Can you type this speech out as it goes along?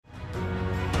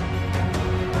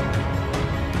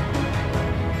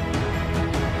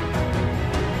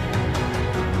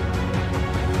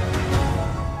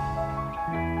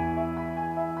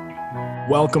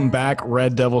Welcome back,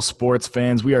 Red Devil sports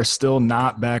fans. We are still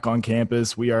not back on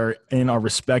campus. We are in our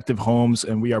respective homes,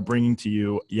 and we are bringing to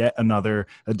you yet another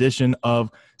edition of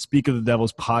Speak of the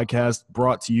Devils podcast,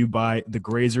 brought to you by The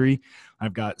Grazery.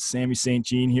 I've got Sammy St.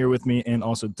 Jean here with me, and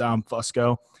also Dom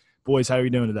Fusco. Boys, how are you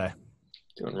doing today?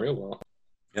 Doing real well.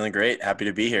 Feeling great. Happy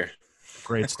to be here.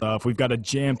 Great stuff. We've got a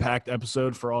jam-packed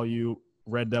episode for all you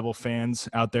Red Devil fans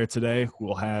out there today.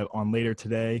 We'll have on later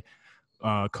today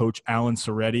Coach Alan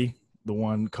Seretti, the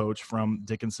one coach from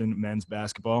Dickinson men's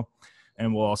basketball.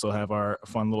 And we'll also have our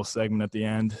fun little segment at the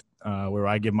end where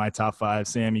I give my top five.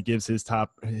 Sammy gives his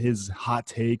hot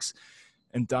takes.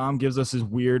 And Dom gives us his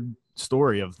weird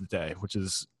story of the day, which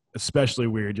is especially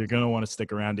weird. You're going to want to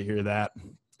stick around to hear that.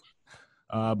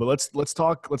 But let's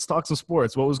talk some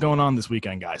sports. What was going on this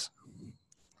weekend, guys?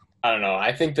 I don't know.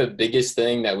 I think the biggest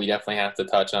thing that we definitely have to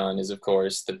touch on is, of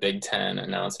course, the Big Ten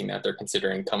announcing that they're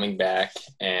considering coming back,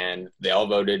 and they all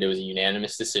voted. It was a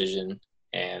unanimous decision,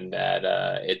 and that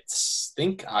it's, I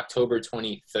think, October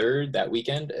 23rd, that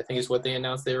weekend, I think is what they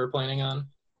announced they were planning on.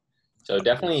 So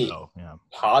definitely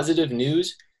positive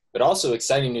news, but also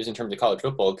exciting news in terms of college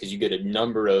football because you get a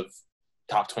number of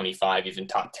top 25, even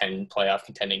top 10 playoff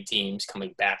contending teams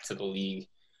coming back to the league.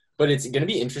 But it's going to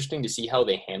be interesting to see how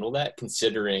they handle that,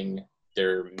 considering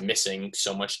they're missing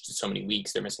so many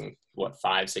weeks. They're missing,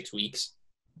 5-6 weeks?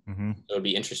 Mm-hmm. So it'll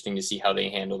be interesting to see how they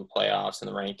handle the playoffs and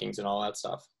the rankings and all that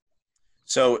stuff.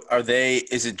 So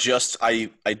is it just – I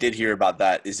did hear about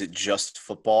that. Is it just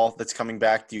football that's coming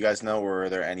back? Do you guys know, or are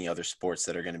there any other sports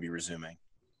that are going to be resuming?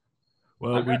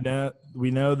 Well,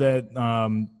 we know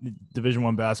that Division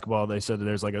I basketball. They said that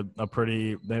there's like they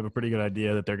have a pretty good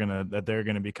idea that they're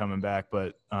gonna be coming back,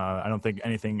 but I don't think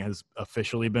anything has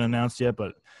officially been announced yet.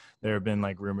 But there have been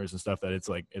like rumors and stuff that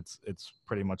it's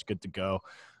pretty much good to go.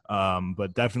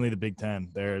 But definitely the Big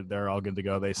Ten, they're all good to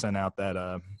go. They sent out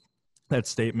that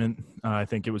statement. I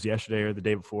think it was yesterday or the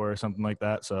day before or something like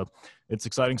that. So it's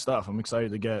exciting stuff. I'm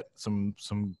excited to get some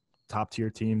top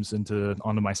tier teams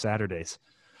onto my Saturdays.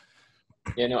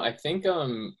 Yeah, no, I think,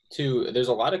 too, there's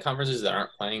a lot of conferences that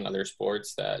aren't playing other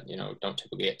sports that, don't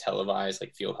typically get televised,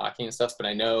 like field hockey and stuff. But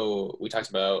I know we talked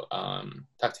to, I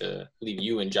believe,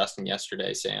 you and Justin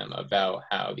yesterday, Sam, about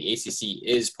how the ACC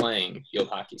is playing field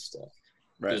hockey still.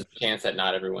 Right. There's a chance that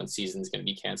not everyone's season is going to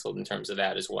be canceled in terms of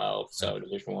that as well. So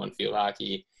Division I field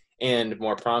hockey, and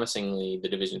more promisingly, the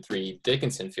Division III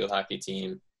Dickinson field hockey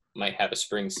team might have a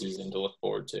spring season to look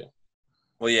forward to.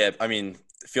 Well, yeah, I mean,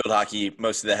 field hockey,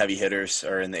 most of the heavy hitters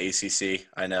are in the ACC.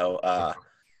 I know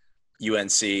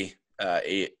UNC,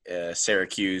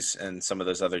 Syracuse, and some of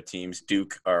those other teams,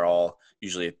 Duke, are all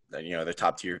usually, they're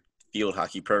top-tier field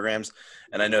hockey programs.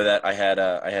 And I know that I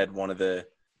had one of the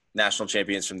national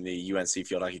champions from the UNC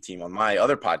field hockey team on my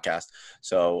other podcast.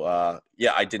 So,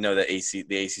 I did know that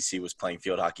the ACC was playing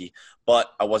field hockey,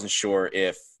 but I wasn't sure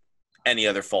if any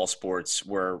other fall sports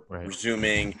were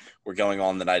resuming, were going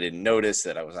on that I didn't notice,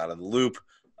 that I was out of the loop.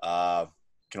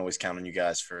 Can always count on you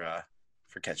guys for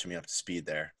catching me up to speed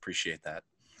there. Appreciate that.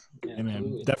 Yeah,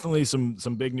 man. Definitely some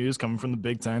big news coming from the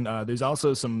Big Ten. There's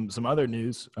also some other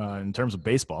news in terms of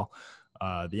baseball.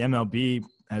 The MLB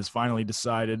has finally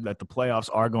decided that the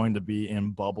playoffs are going to be in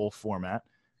bubble format,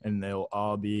 and they'll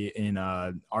all be in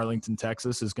Arlington,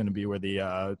 Texas is going to be where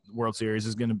the World Series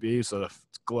is going to be. So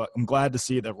I'm glad to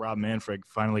see that Rob Manfred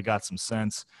finally got some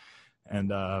sense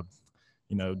and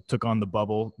took on the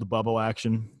bubble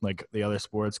action like the other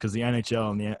sports, because the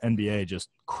NHL and the NBA just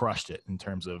crushed it in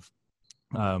terms of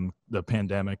the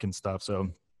pandemic and stuff. So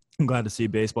I'm glad to see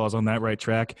baseball's on that right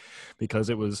track, because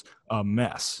it was a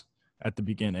mess at the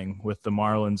beginning with the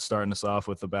Marlins starting us off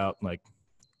with about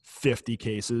 50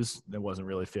 cases. It wasn't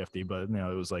really 50, but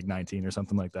it was like 19 or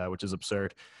something like that, which is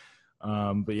absurd.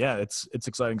 But yeah, it's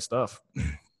exciting stuff.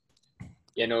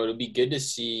 Yeah, no, it'll be good to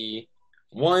see.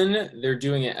 One, they're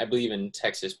doing it, I believe, in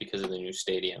Texas because of the new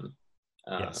stadium,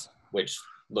 yes, which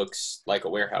looks like a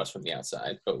warehouse from the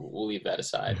outside, but we'll leave that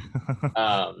aside.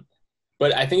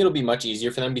 But I think it'll be much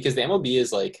easier for them because the MLB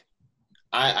is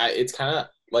it's kind of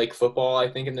like football, I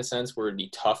think, in the sense where it'd be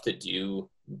tough to do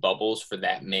bubbles for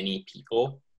that many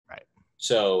people. Right.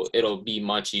 So it'll be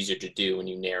much easier to do when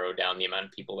you narrow down the amount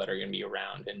of people that are going to be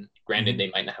around. And granted,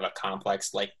 they might not have a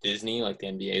complex like Disney, like the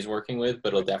NBA is working with,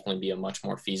 but it'll definitely be a much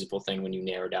more feasible thing when you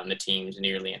narrow down the teams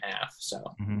nearly in half. So.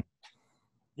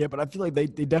 Yeah, but I feel like they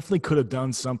definitely could have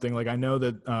done something. Like, I know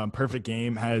that Perfect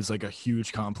Game has a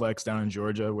huge complex down in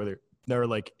Georgia where there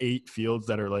are 8 fields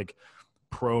that are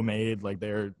pro made.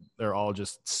 They're all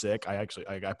just sick. I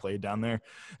played down there,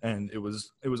 and it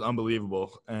was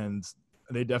unbelievable. And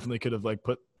they definitely could have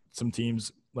put some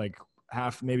teams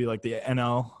half, maybe the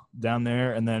NL down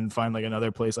there and then find like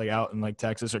another place like out in like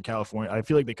Texas or California. I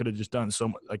feel like they could have just done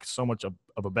so much of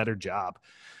a better job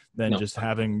than just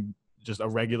having just a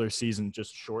regular season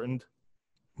just shortened.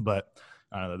 But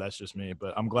I don't know. That's just me.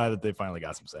 But I'm glad that they finally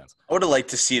got some sense. I would have liked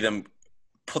to see them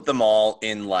put them all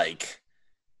in like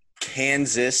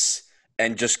Kansas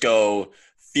and just go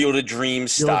Field of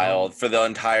Dreams style for the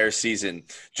entire season.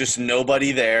 Just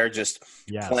nobody there, just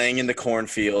playing in the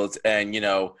cornfield, and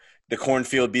the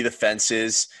cornfield be the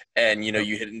fences, and you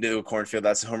hit into a cornfield.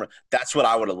 That's a home run. That's what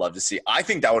I would have loved to see. I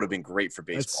think that would have been great for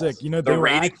baseball. That's sick. The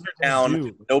ratings are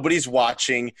down. Nobody's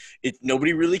watching it.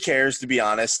 Nobody really cares, to be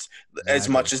honest, as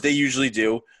much as they usually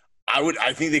do.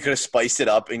 I think they could have spiced it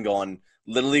up and gone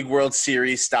Little League World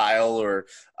Series style, or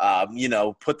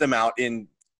put them out in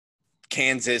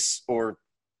Kansas or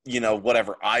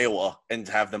whatever, Iowa, and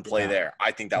have them play there.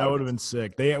 I think that would have been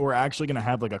sick. They were actually going to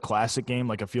have like a classic game,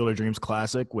 like a Field of Dreams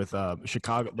classic with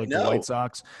Chicago, like the White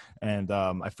Sox, and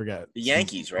I forget the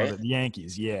Yankees, right? The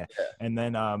Yankees, yeah. And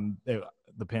then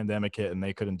the pandemic hit and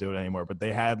they couldn't do it anymore. But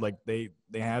they had they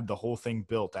had the whole thing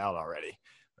built out already,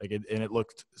 and it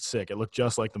looked sick. It looked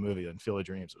just like the movie in Field of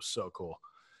Dreams. It was so cool.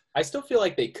 I still feel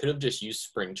like they could have just used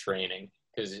spring training,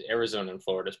 because Arizona and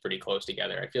Florida is pretty close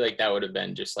together. I feel like that would have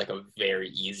been just like a very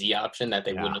easy option that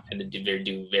they wouldn't have had to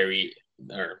do very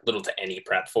or little to any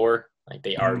prep for. Like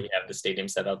they already have the stadium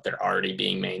set up. They're already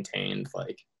being maintained.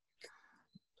 Like,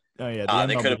 oh yeah,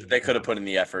 they could have put in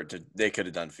the effort they could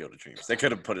have done Field of Dreams. They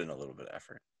could have put in a little bit of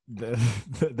effort. The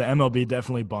MLB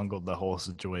definitely bungled the whole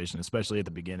situation, especially at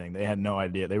the beginning. They had no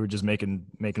idea. They were just making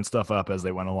stuff up as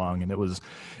they went along, and it was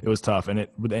tough. And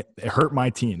it hurt my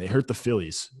team. They hurt the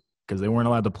Phillies, because they weren't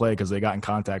allowed to play because they got in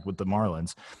contact with the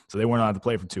Marlins. So they weren't allowed to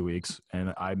play for 2 weeks,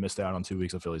 and I missed out on 2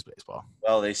 weeks of Phillies baseball.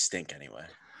 Well, they stink anyway.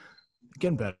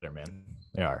 Getting better, man.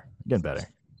 They are. Getting better.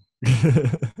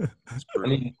 I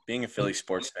mean, being a Philly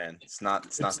sports fan, it's not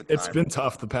the time. It's been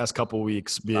tough the past couple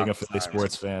weeks being a Philly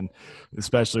sports fan,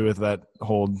 especially with that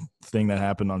whole thing that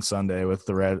happened on Sunday with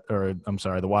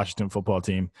the Washington football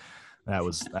team. That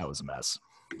was a mess.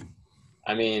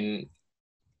 I mean,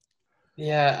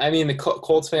 the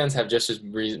Colts fans have just as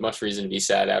much reason to be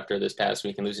sad after this past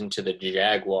week and losing to the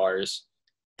Jaguars.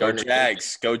 Go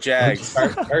Jags.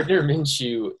 Gardner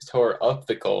Minshew tore up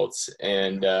the Colts.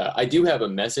 And I do have a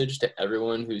message to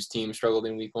everyone whose team struggled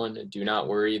in week 1. Do not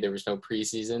worry. There was no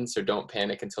preseason, so don't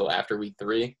panic until after week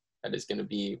 3. That is going to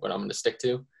be what I'm going to stick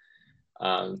to.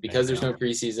 Because there's no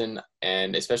preseason,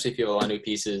 and especially if you have a lot of new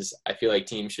pieces, I feel like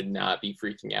teams should not be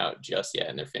freaking out just yet,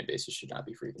 and their fan bases should not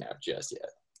be freaking out just yet.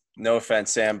 No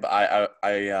offense, Sam, but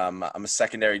I'm a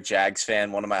secondary Jags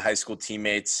fan. One of my high school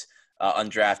teammates,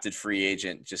 undrafted free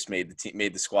agent, just made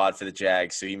the squad for the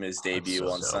Jags, so he made his debut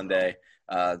on Sunday,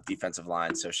 defensive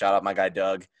line. So shout out my guy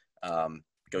Doug.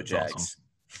 Go Jags.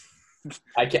 Awesome.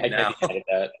 I can't be mad at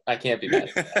that. I can't be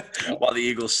mad at that. While the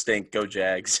Eagles stink, go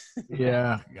Jags.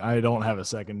 Yeah, I don't have a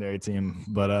secondary team,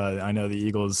 but I know the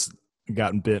Eagles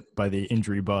gotten bit by the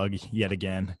injury bug yet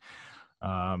again.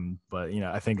 But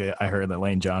I think I heard that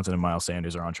Lane Johnson and Miles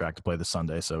Sanders are on track to play this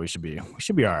Sunday, so we should be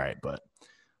all right. But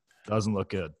doesn't look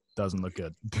good.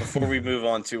 Before we move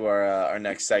on to our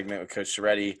next segment with Coach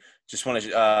Seretti, just want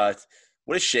to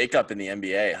what a shakeup in the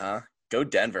NBA, huh? Go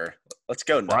Denver. Let's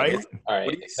go Nuggets. Right? All right.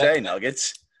 What do you say,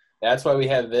 Nuggets? That's why we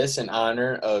have this in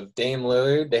honor of Dame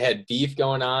Lillard. They had beef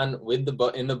going on in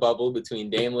the bubble between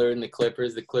Dame Lillard and the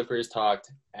Clippers. The Clippers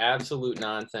talked absolute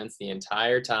nonsense the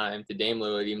entire time to Dame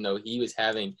Lillard, even though he was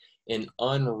having an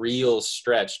unreal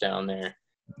stretch down there.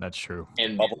 That's true.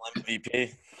 And bubble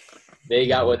MVP. They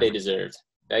got what they deserved.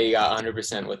 They got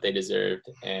 100% what they deserved.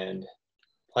 And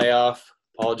playoff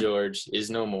Paul George is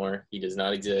no more. He does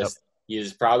not exist. Yep. He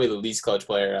is probably the least clutch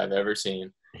player I've ever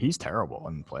seen. He's terrible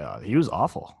in the playoff. He was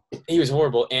awful. He was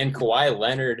horrible. And Kawhi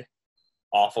Leonard,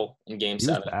 awful in Game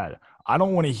 7. Bad. I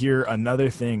don't want to hear another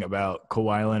thing about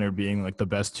Kawhi Leonard being like the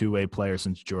best two-way player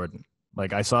since Jordan.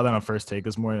 Like I saw that on First Take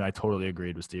this morning. I totally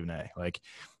agreed with Stephen A. Like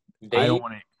I don't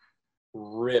want to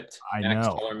ripped Max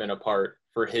Kellerman apart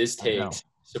for his takes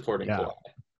supporting Kawhi.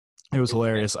 It was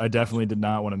hilarious. I definitely did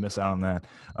not want to miss out on that.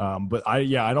 But I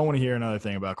don't want to hear another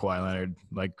thing about Kawhi Leonard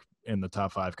like in the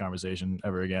top 5 conversation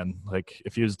ever again. Like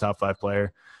if he was a top 5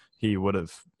 player, he would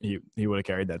have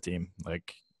carried that team.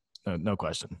 Like no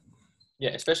question. Yeah,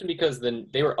 especially because then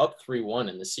they were up 3-1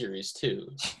 in the series too.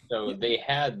 So they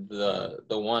had the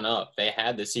one up. They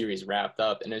had the series wrapped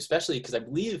up, and especially because I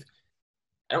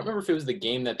don't remember if it was the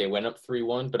game that they went up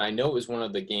 3-1, but I know it was one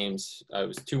of the games. It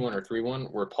was 2-1 or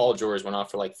 3-1 where Paul George went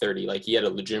off for like 30. Like he had a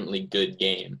legitimately good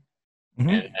game,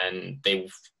 and they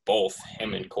both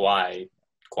him and Kawhi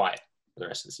quiet for the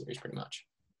rest of the series pretty much.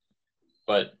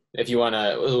 But if you want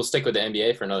to, we'll stick with the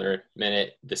NBA for another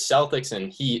minute. The Celtics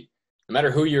and Heat, no matter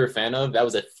who you're a fan of, that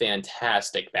was a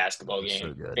fantastic basketball game.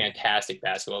 So good. Fantastic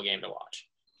basketball game to watch.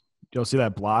 You'll see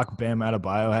that block Bam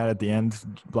Adebayo had at the end,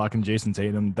 blocking Jason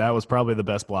Tatum. That was probably the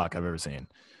best block I've ever seen.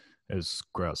 It was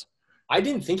gross. I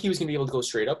didn't think he was going to be able to go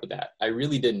straight up with that. I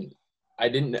really didn't.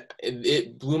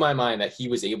 It blew my mind that he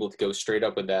was able to go straight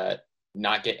up with that,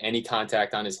 not get any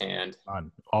contact on his hand.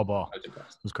 On all ball. It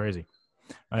was crazy.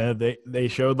 They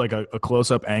showed like a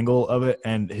close-up angle of it,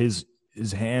 and his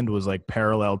hand was like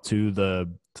parallel to the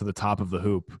top of the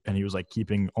hoop, and he was like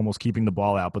almost keeping the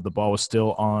ball out, but the ball was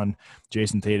still on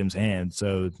Jason Tatum's hand,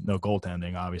 so no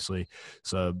goaltending, obviously.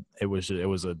 So it was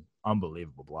an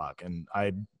unbelievable block, and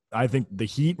I think the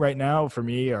Heat right now for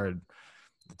me are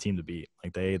the team to beat.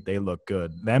 Like they look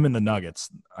good. Them and the Nuggets,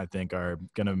 I think, are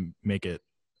gonna make it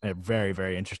a very,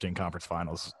 very interesting conference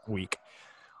finals week.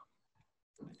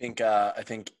 I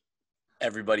think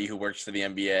everybody who works for the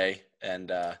NBA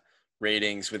and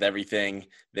ratings with everything,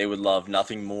 they would love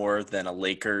nothing more than a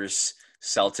Lakers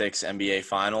Celtics NBA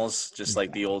finals, just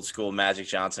like the old school Magic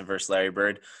Johnson versus Larry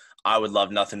Bird. I would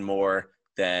love nothing more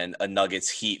than a Nuggets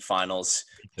Heat finals.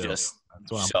 That's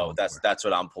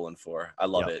what I'm pulling for. I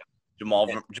love it.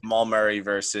 Jamal Murray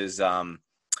versus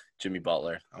Jimmy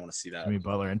Butler. I want to see that. Jimmy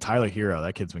Butler and Tyler Hero.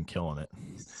 That kid's been killing it.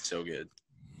 So good.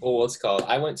 Well, what's it called?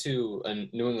 I went to a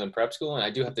New England prep school, and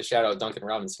I do have to shout out Duncan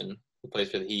Robinson, who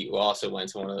plays for the Heat, who also went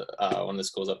to one of the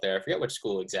schools up there. I forget which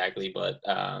school exactly, but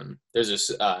there's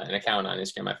an account on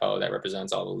Instagram I follow that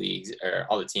represents all the leagues or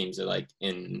all the teams that like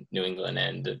in New England,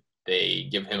 and they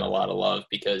give him a lot of love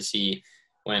because he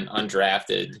went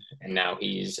undrafted, and now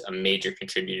he's a major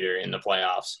contributor in the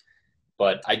playoffs.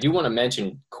 But I do want to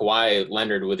mention Kawhi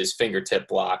Leonard with his fingertip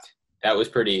block. That was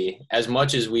pretty – as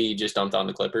much as we just dumped on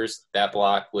the Clippers, that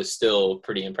block was still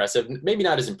pretty impressive. Maybe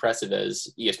not as impressive as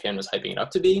ESPN was hyping it up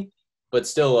to be, but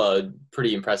still a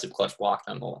pretty impressive clutch block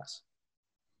nonetheless.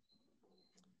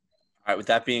 All right, with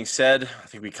that being said, I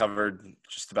think we covered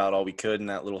just about all we could in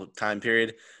that little time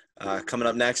period. Coming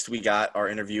up next, we got our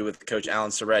interview with Coach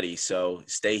Alan Seretti. So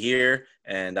stay here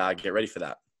and get ready for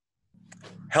that.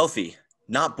 Healthy,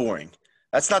 not boring.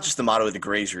 That's not just the motto of the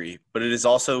Grazery, but it is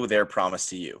also their promise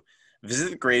to you.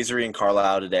 Visit the Grazery in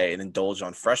Carlisle today and indulge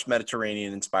on fresh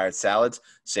Mediterranean-inspired salads,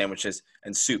 sandwiches,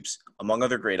 and soups, among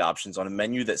other great options on a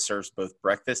menu that serves both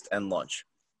breakfast and lunch.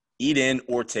 Eat in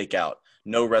or take out.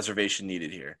 No reservation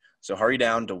needed here. So hurry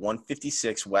down to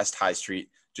 156 West High Street,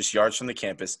 just yards from the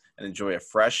campus, and enjoy a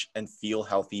fresh and feel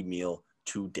healthy meal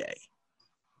today.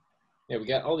 Yeah, we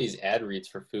got all these ad reads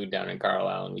for food down in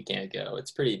Carlisle, and we can't go.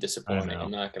 It's pretty disappointing. I'm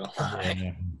not going to lie.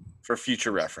 Yeah. For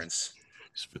future reference.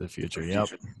 Just for the future. Yep.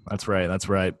 That's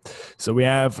right. So we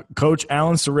have Coach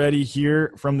Alan Seretti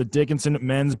here from the Dickinson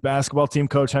men's basketball team.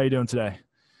 Coach, how you doing today?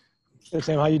 Good,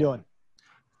 Sam. How you doing?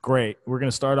 Great. We're going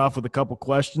to start off with a couple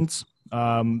questions.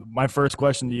 My first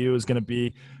question to you is going to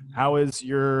be, how is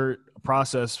your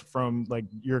process from like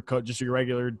your just your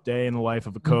regular day in the life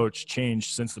of a coach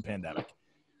changed since the pandemic?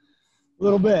 A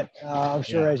little bit. I'm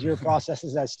sure as your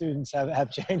processes as students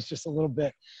have changed just a little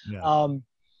bit. Yeah.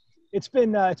 It's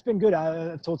been good.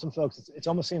 I've told some folks it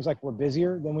almost seems like we're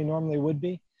busier than we normally would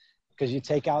be, because you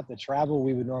take out the travel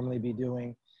we would normally be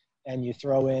doing and you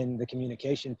throw in the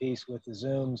communication piece with the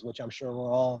Zooms, which I'm sure we're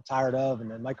all tired of,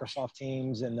 and the Microsoft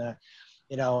Teams, and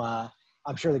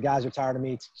I'm sure the guys are tired of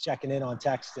me checking in on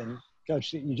text. And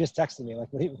Coach, you just texted me, like,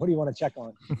 what do you want to check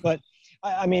on? But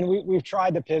I mean, we've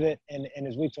tried to pivot, and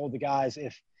as we've told the guys,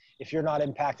 if you're not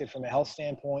impacted from a health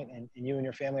standpoint and you and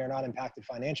your family are not impacted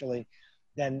financially,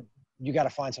 then you got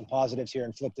to find some positives here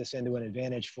and flip this into an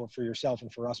advantage for yourself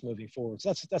and for us moving forward.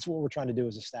 So that's what we're trying to do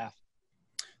as a staff.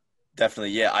 Definitely.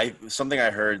 Yeah. Something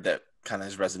I heard that kind of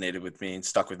has resonated with me and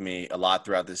stuck with me a lot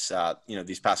throughout this,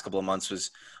 these past couple of months was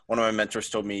one of my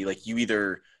mentors told me, like, you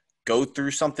either go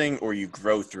through something or you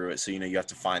grow through it. So, you have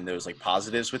to find those like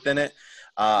positives within it.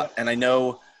 And I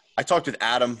know I talked with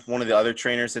Adam, one of the other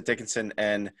trainers at Dickinson,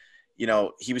 and,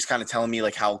 he was kind of telling me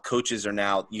like how coaches are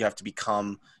now, you have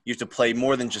to play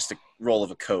more than just a role of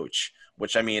a coach,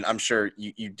 which, I mean, I'm sure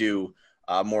you do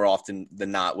more often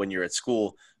than not when you're at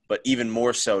school, but even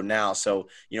more so now. So,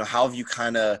 how have you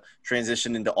kind of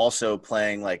transitioned into also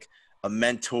playing like a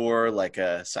mentor, like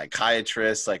a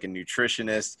psychiatrist, like a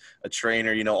nutritionist, a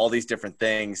trainer, all these different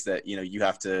things that, you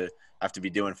have to be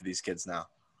doing for these kids now?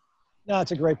 No,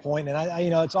 it's a great point. And I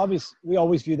it's obvious we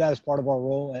always view that as part of our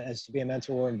role, as to be a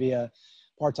mentor and be a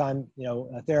part-time,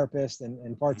 a therapist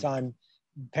and part-time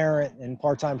parent and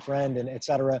part-time friend and et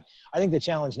cetera. I think the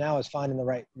challenge now is finding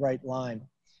the right line,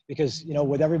 because,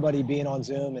 with everybody being on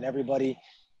Zoom and everybody,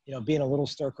 being a little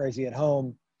stir crazy at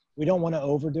home, we don't want to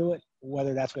overdo it.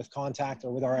 whether that's with contact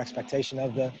or with our expectation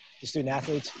of the student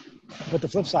athletes. But the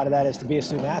flip side of that is to be a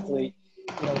student athlete,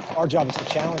 our job is to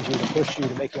challenge you, to push you,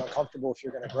 to make you uncomfortable if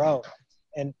you're going to grow.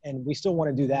 And we still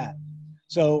want to do that.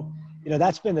 So,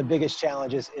 that's been the biggest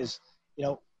challenge is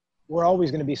we're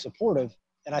always going to be supportive.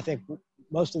 And I think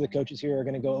most of the coaches here are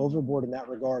going to go overboard in that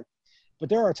regard. But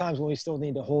there are times when we still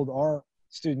need to hold our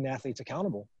student athletes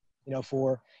accountable,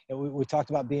 we talked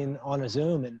about being on a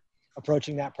Zoom and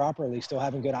approaching that properly, still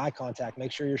having good eye contact,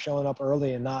 make sure you're showing up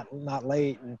early and not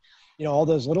late. And, all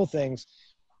those little things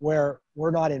where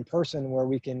we're not in person, where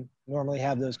we can normally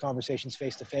have those conversations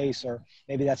face to face, or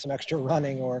maybe that's some extra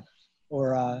running or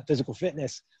physical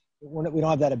fitness. We don't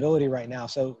have that ability right now.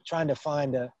 So trying to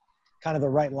find kind of the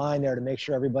right line there to make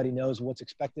sure everybody knows what's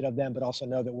expected of them, but also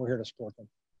know that we're here to support them.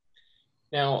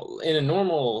 Now, in a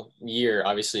normal year,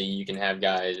 obviously you can have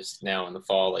guys now in the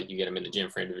fall, like you get them in the gym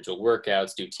for individual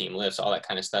workouts, do team lifts, all that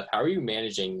kind of stuff. How are you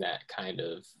managing that kind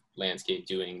of landscape,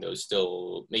 doing those,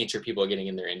 still making sure people are getting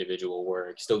in their individual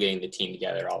work, still getting the team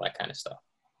together, all that kind of stuff?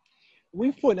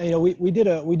 We've put, we do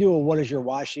a what is your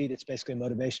why sheet. It's basically a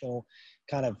motivational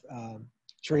kind of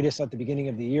treatise at the beginning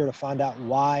of the year to find out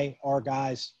why our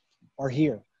guys are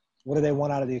here. What do they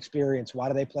want out of the experience? Why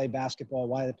do they play basketball?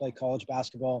 Why do they play college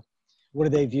basketball? What do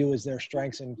they view as their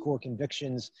strengths and core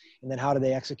convictions? And then how do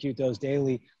they execute those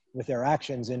daily with their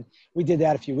actions? And we did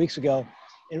that a few weeks ago.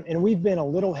 And we've been a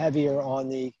little heavier on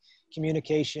the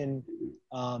communication,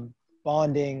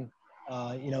 bonding,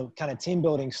 kind of team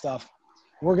building stuff.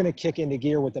 We're going to kick into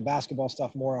gear with the basketball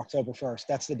stuff more October 1st.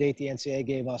 That's the date the NCAA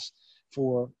gave us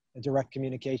for direct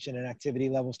communication and activity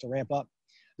levels to ramp up.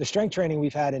 The strength training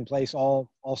we've had in place all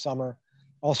summer,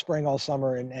 all spring, all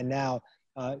summer, and now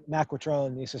Matt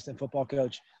Quattrone, the assistant football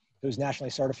coach, who's nationally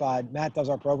certified. Matt does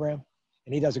our program,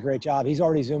 and he does a great job. He's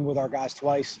already Zoomed with our guys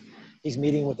twice. He's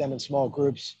meeting with them in small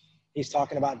groups. He's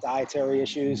talking about dietary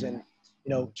issues and,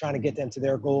 trying to get them to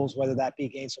their goals, whether that be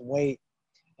gain some weight,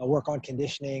 work on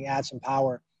conditioning, add some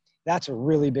power. That's a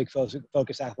really big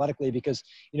focus athletically because,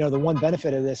 the one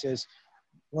benefit of this is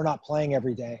we're not playing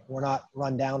every day. We're not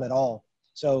run down at all.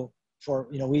 So for,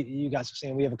 you guys have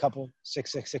seen, we have a couple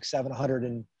 6'6", 6'7", 100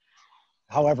 and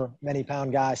however many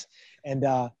pound guys. And,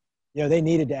 they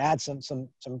needed to add some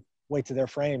weight to their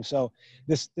frame. So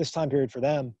this time period for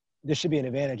them, this should be an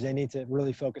advantage. They need to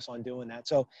really focus on doing that.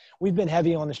 So we've been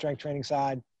heavy on the strength training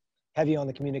side, heavy on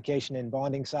the communication and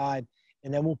bonding side,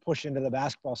 and then we'll push into the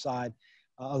basketball side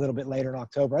a little bit later in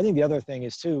October. I think the other thing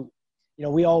is too,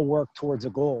 we all work towards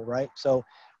a goal, right? So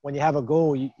when you have a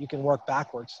goal, you can work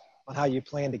backwards on how you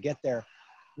plan to get there.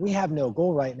 We have no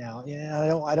goal right now.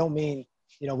 I don't mean,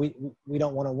 we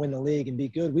don't want to win the league and be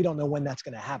good. We don't know when that's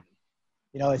going to happen.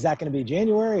 Is that going to be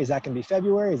January? Is that going to be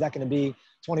February? Is that going to be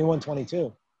 21,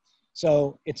 22?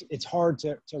 So it's hard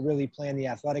to really plan the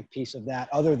athletic piece of that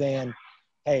other than,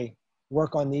 hey,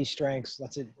 work on these strengths.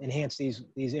 Let's enhance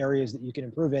these areas that you can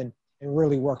improve in and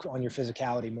really work on your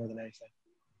physicality more than anything.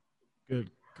 Good.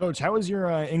 Coach, how is your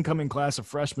incoming class of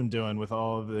freshmen doing with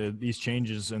all of these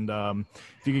changes? And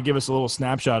if you could give us a little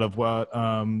snapshot of what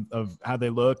of how they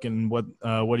look and what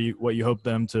you hope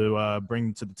them to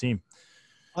bring to the team.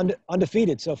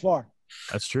 Undefeated so far.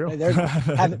 That's true. They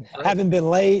haven't been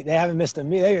late. They haven't missed a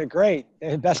meet. They are great.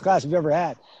 They're the best class we've ever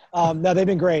had. No, they've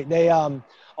been great. They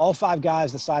all 5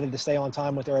 guys decided to stay on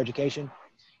time with their education,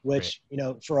 which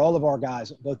great. For all of our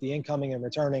guys, both the incoming and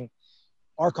returning,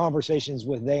 our conversations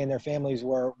with they and their families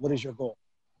were, what is your goal?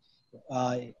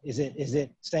 Is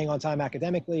it staying on time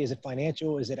academically? Is it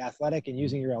financial? Is it athletic and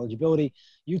using your eligibility?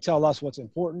 You tell us what's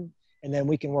important, and then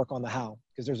we can work on the how,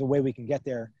 because there's a way we can get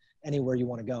there anywhere you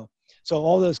want to go. So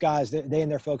all those guys, they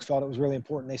and their folks felt it was really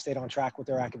important. They stayed on track with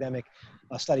their academic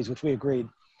studies, which we agreed.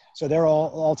 So they're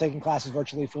all taking classes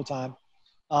virtually full time.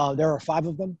 There are 5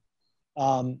 of them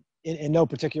in no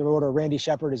particular order. Randy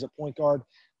Shepard is a point guard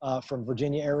from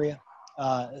Virginia area.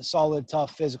 Solid,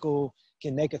 tough, physical,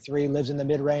 can make a 3, lives in the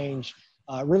mid-range,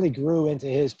 really grew into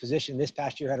his position. This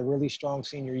past year had a really strong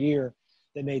senior year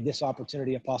that made this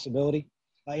opportunity a possibility.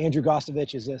 Andrew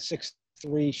Gostovich is a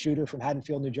 6'3" shooter from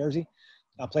Haddonfield, New Jersey.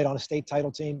 Played on a state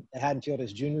title team at Haddonfield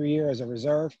his junior year as a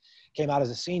reserve, came out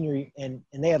as a senior, and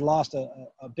they had lost a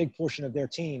big portion of their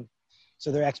team.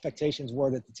 So their expectations were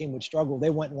that the team would struggle.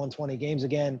 They went and won 20 games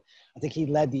again. I think he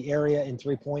led the area in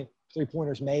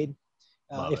three-pointers made,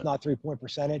 if not three-point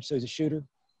percentage. So he's a shooter.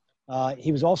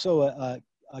 He was also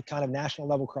a kind of national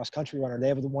level cross-country runner. They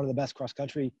have one of the best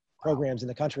cross-country programs in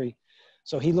the country.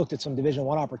 So he looked at some Division I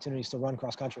opportunities to run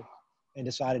cross-country and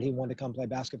decided he wanted to come play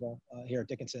basketball here at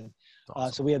Dickinson.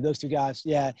 Awesome. So we have those 2 guys.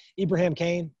 Yeah, Ibrahim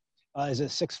Kane is a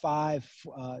 6'5",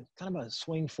 kind of a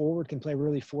swing forward, can play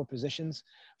really 4 positions,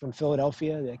 from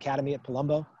Philadelphia, the academy at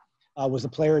Palumbo. Was the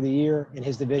player of the year in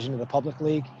his division of the public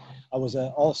league. Was an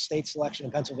all-state selection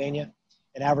in Pennsylvania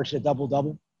and averaged a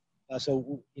double-double.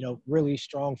 So, really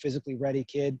strong, physically ready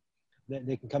kid that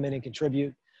they can come in and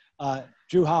contribute.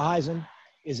 Drew Hauheisen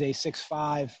is a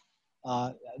 6'5",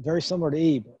 very similar to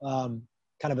Ebe,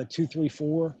 kind of a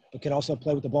 2-3-4, but can also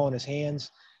play with the ball in his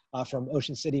hands, from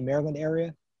Ocean City, Maryland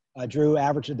area. Drew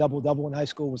averaged a double-double in high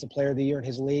school, was the player of the year in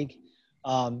his league.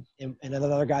 And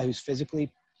another guy who's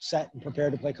physically set and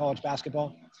prepared to play college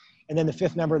basketball. And then the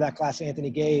 5th member of that class, Anthony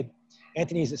Gabe.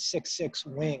 Anthony's a 6'6"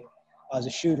 wing as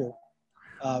a shooter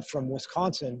from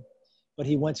Wisconsin, but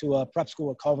he went to a prep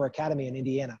school at Culver Academy in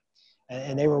Indiana.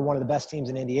 And they were one of the best teams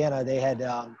in Indiana. They had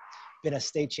been a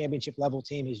state championship level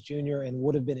team his junior and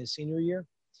would have been his senior year.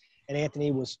 And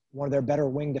Anthony was one of their better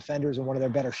wing defenders and one of their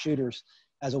better shooters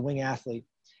as a wing athlete.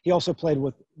 He also played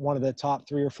with one of the top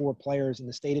 3 or 4 players in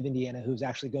the state of Indiana who's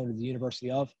actually going to the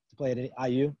University of to play at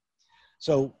IU.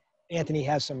 So Anthony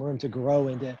has some room to grow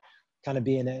into kind of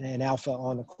being an alpha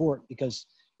on the court because,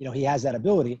 he has that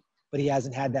ability, but he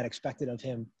hasn't had that expected of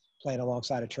him playing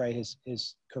alongside of Trey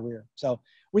his career. So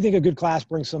we think a good class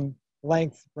brings some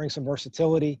length, brings some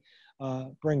versatility,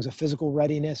 brings a physical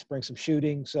readiness, brings some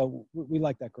shooting. So we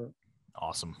like that group.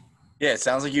 Awesome. Yeah, it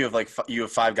sounds like you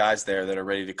have 5 guys there that are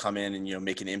ready to come in and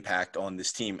make an impact on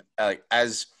this team.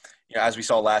 As we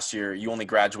saw last year, you only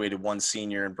graduated 1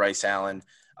 senior in Bryce Allen,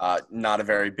 not a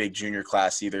very big junior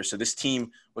class either. So this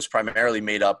team was primarily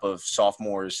made up of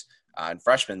sophomores and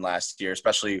freshmen last year,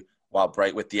 especially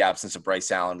with the absence of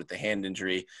Bryce Allen with the hand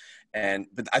injury.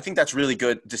 But I think that's really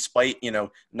good, despite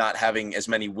not having as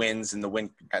many wins in the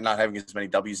win, not having as many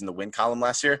W's in the win column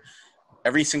last year.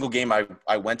 Every single game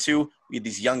I went to, we had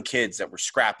these young kids that were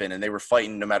scrapping and they were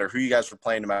fighting no matter who you guys were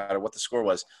playing, no matter what the score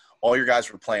was. All your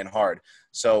guys were playing hard.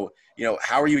 So,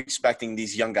 how are you expecting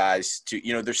these young guys to,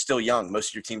 they're still young. Most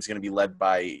of your team's going to be led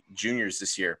by juniors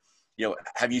this year.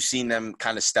 Have you seen them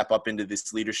kind of step up into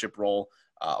this leadership role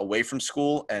away from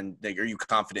school? And are you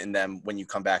confident in them when you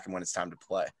come back and when it's time to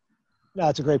play? No,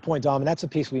 that's a great point, Dom, and that's a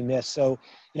piece we missed. So,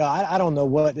 I don't know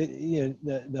what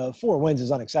the 4 wins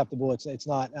is unacceptable. It's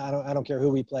not. I don't care who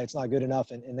we play. It's not good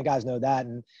enough, and the guys know that.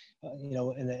 And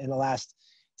in the last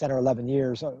 10 or 11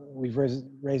 years, we've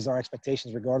raised our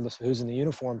expectations regardless of who's in the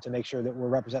uniform to make sure that we're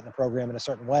representing the program in a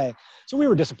certain way. So we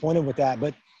were disappointed with that.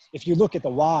 But if you look at the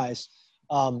whys,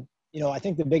 I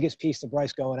think the biggest piece to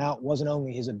Bryce going out wasn't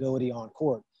only his ability on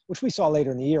court, which we saw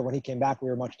later in the year when he came back. We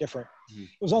were much different. Mm-hmm.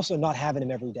 It was also not having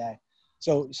him every day.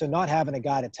 So not having a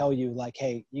guy to tell you like,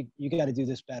 hey, you got to do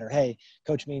this better. Hey,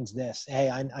 coach means this.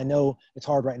 Hey, I know it's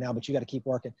hard right now, but you got to keep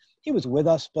working. He was with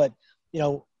us, but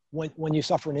when you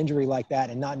suffer an injury like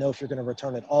that and not know if you're going to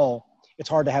return at all, it's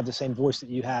hard to have the same voice that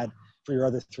you had for your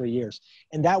other 3 years.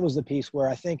 And that was the piece where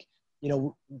I think,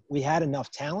 we had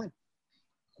enough talent,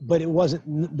 but it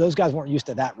wasn't, those guys weren't used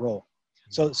to that role.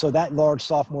 So that large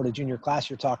sophomore to junior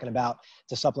class you're talking about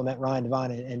to supplement Ryan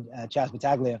Devine and Chaz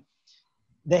Battaglia,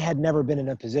 they had never been in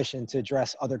a position to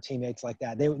address other teammates like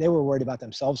that. They were worried about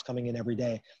themselves coming in every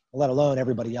day, let alone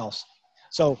everybody else.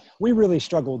 So we really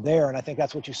struggled there. And I think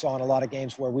that's what you saw in a lot of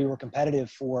games where we were competitive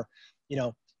for,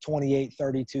 28,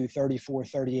 32, 34,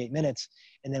 38 minutes.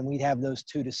 And then we'd have those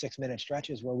 2 to 6 minute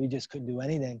stretches where we just couldn't do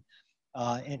anything.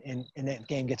 And that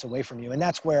game gets away from you. And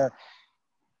that's where,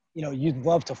 you'd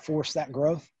love to force that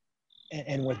growth.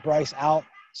 And with Bryce out,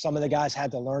 some of the guys had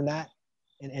to learn that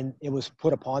and it was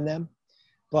put upon them.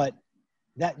 But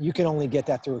that you can only get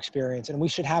that through experience. And we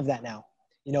should have that now,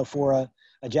 for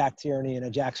a Jack Tierney and a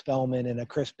Jack Spellman and a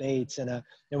Chris Bates and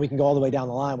we can go all the way down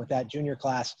the line with that junior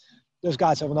class. Those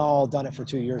guys have all done it for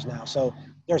 2 years now. So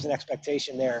there's an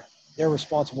expectation there. They're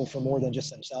responsible for more than just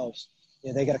themselves.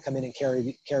 They got to come in and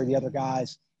carry the other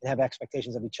guys and have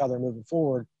expectations of each other moving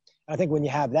forward. And I think when you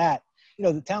have that,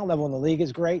 the talent level in the league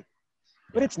is great,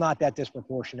 but it's not that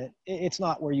disproportionate. It's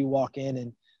not where you walk in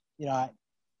and,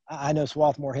 I know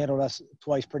Swarthmore handled us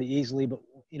twice pretty easily, but,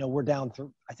 we're down,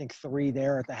 I think 3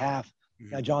 there at the half.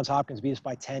 Mm-hmm. Johns Hopkins beat us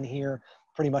by 10 here,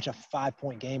 pretty much a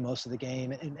 5-point game most of the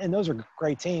game. And those are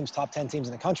great teams, top 10 teams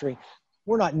in the country.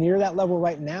 We're not near that level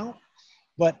right now,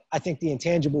 but I think the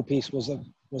intangible piece was a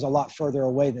lot further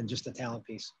away than just the talent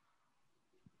piece.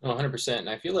 100%. And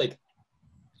I feel like,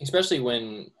 especially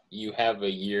when you have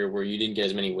a year where you didn't get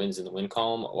as many wins in the win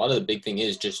column, a lot of the big thing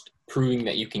is just proving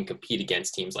that you can compete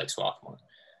against teams like Swarthmore.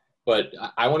 But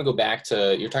I want to go back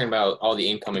to, you're talking about all the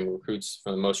incoming recruits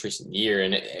from the most recent year.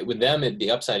 And with them,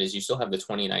 the upside is you still have the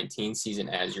 2019 season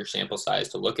as your sample size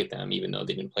to look at them, even though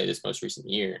they didn't play this most recent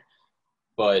year.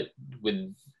 But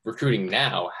with recruiting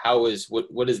now,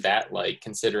 what is that like,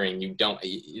 considering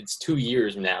it's 2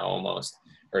 years now almost,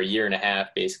 or a year and a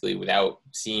half basically, without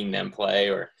seeing them play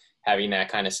or having that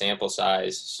kind of sample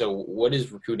size. So what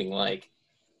is recruiting like?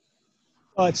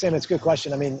 Oh, Sam, it's a good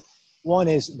question. I mean, one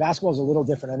is basketball is a little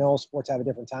different. I know all sports have a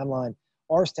different timeline.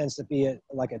 Ours tends to be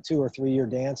like a 2 or 3 year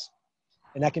dance,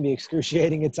 and that can be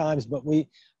excruciating at times. But we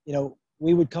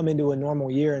would come into a normal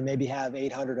year and maybe have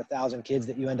 800, 1,000 kids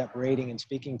that you end up rating and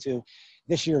speaking to.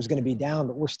 This year is going to be down,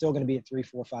 but we're still going to be at 3,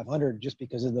 4, 500 just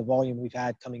because of the volume we've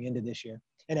had coming into this year.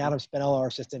 And Adam Spinella, our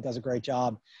assistant, does a great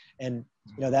job. And,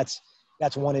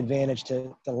 that's one advantage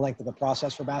to the length of the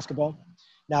process for basketball.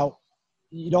 Now,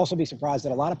 you'd also be surprised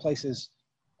that a lot of places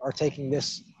are taking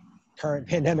this current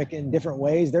pandemic in different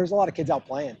ways. There's a lot of kids out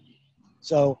playing.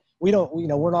 So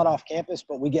we're not off campus,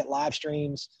 but we get live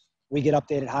streams, we get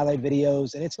updated highlight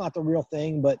videos, and it's not the real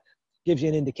thing, but gives you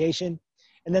an indication.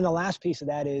 And then the last piece of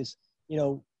that is,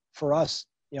 for us,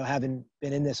 having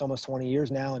been in this almost 20 years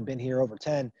now and been here over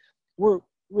 10, we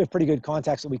have pretty good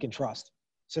contacts that we can trust.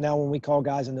 So now when we call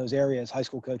guys in those areas, high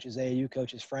school coaches, AAU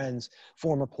coaches, friends,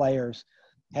 former players,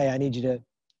 hey, I need you to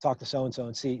talk to so-and-so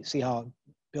and see how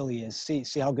Billy is,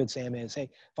 see how good Sam is. Hey,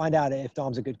 find out if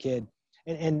Dom's a good kid.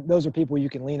 And those are people you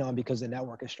can lean on because the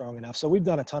network is strong enough. So we've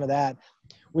done a ton of that.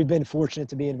 We've been fortunate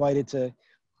to be invited to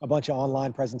a bunch of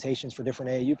online presentations for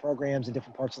different AAU programs in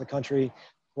different parts of the country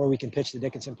where we can pitch the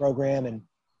Dickinson program and,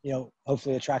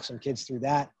 hopefully attract some kids through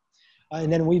that.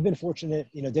 And then we've been fortunate,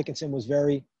 Dickinson was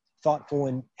very thoughtful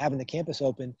in having the campus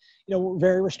open. We're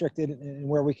very restricted in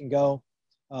where we can go.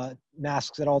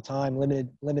 Masks at all time,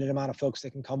 limited amount of folks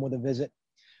that can come with a visit.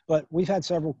 But we've had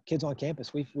several kids on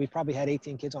campus. We've probably had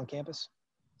 18 kids on campus,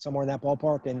 somewhere in that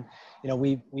ballpark. And,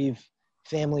 we've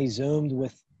family Zoomed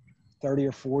with 30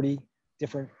 or 40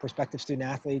 different prospective student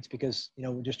athletes because,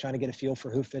 we're just trying to get a feel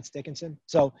for who fits Dickinson.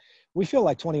 So we feel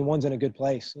like 21's in a good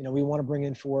place. We want to bring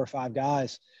in 4 or 5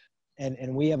 guys,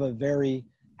 and we have a very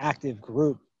active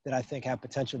group that I think have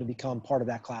potential to become part of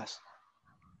that class.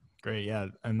 Great, yeah,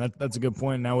 and that's a good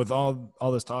point. Now, with all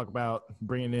this talk about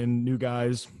bringing in new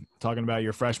guys, talking about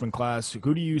your freshman class,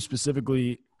 who do you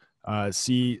specifically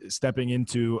see stepping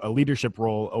into a leadership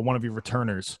role, one of your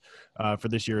returners for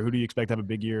this year? Who do you expect to have a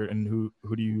big year, and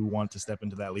who do you want to step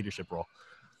into that leadership role?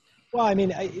 Well, I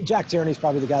mean, Jack Tierney's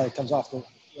probably the guy that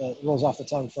rolls off the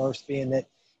tongue first, being that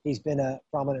he's been a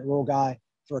prominent role guy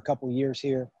for a couple of years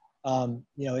here. At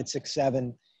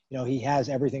 6'7", he has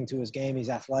everything to his game. He's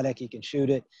athletic. He can shoot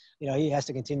it. He has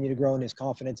to continue to grow in his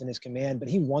confidence and his command, but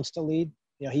he wants to lead.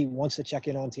 He wants to check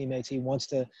in on teammates. He wants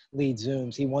to lead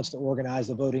Zooms. He wants to organize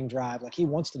the voting drive. Like, he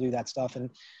wants to do that stuff. And,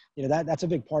 that's a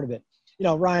big part of it.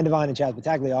 Ryan Devine and Chad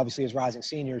Battaglia, obviously, as rising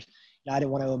seniors, I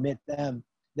didn't want to omit them.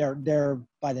 They're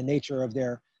by the nature of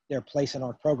their place in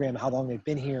our program, how long they've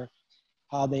been here,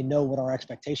 how they know what our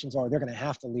expectations are. They're going to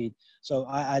have to lead. So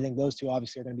I think those two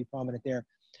obviously are going to be prominent there.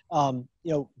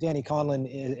 Danny Conlon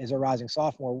is a rising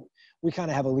sophomore. We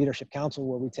kind of have a leadership council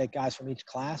where we take guys from each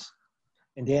class,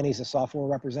 and Danny's a sophomore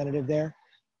representative there.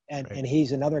 And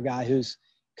he's another guy who's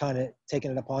kind of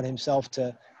taken it upon himself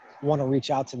to want to reach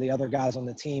out to the other guys on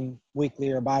the team weekly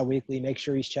or bi-weekly, make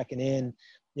sure he's checking in.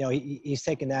 He's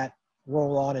taken that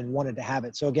role on and wanted to have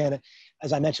it. So again,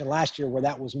 as I mentioned last year, where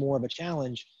that was more of a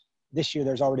challenge, this year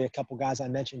there's already a couple guys I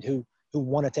mentioned who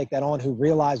want to take that on, who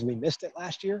realized we missed it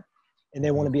last year, and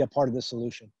they want to be a part of the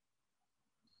solution.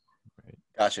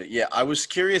 Gotcha. Yeah, I was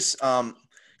curious.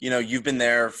 You've been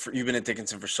you've been at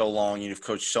Dickinson for so long. You've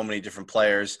coached so many different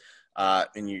players,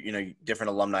 and different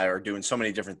alumni are doing so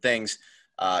many different things.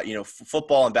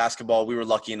 Football and basketball, we were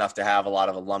lucky enough to have a lot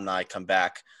of alumni come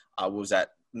back. What was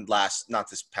that not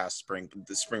this past spring, but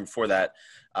the spring before that.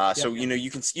 So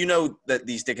that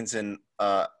these Dickinson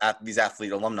these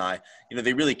athlete alumni,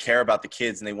 they really care about the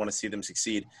kids and they want to see them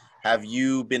succeed. Have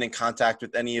you been in contact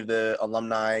with any of the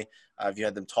alumni? Have you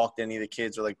had them talk to any of the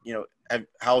kids, or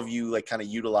how have you kind of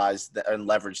utilized and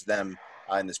leveraged them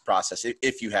in this process,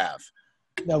 if you have?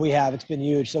 No, we have. It's been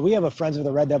huge. So we have a Friends of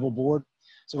the Red Devil board.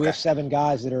 So we have 7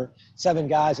 guys,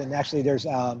 and actually there's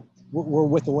we're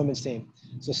with the women's team.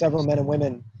 So several men and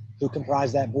women who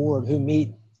comprise that board who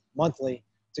meet monthly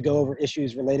to go over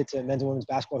issues related to men's and women's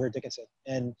basketball here at Dickinson.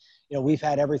 And, we've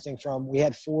had everything from, we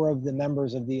had 4 of the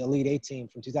members of the Elite 8 team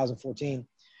from 2014.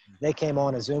 They came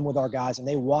on a Zoom with our guys and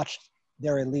they watched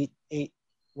their Elite 8,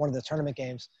 one of the tournament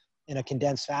games, in a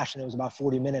condensed fashion. It was about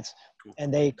 40 minutes. Cool.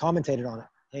 And they commentated on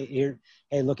it.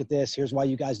 Hey, look at this. Here's why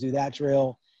you guys do that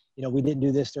drill. We didn't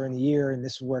do this during the year, and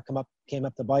this is where it came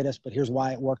up to bite us, but here's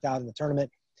why it worked out in the tournament.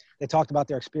 They talked about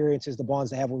their experiences, the bonds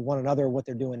they have with one another, what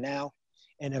they're doing now.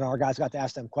 And then our guys got to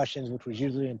ask them questions, which was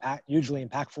hugely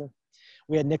impactful.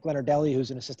 We had Nick Leonardelli,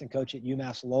 who's an assistant coach at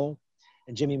UMass Lowell,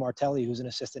 and Jimmy Martelli, who's an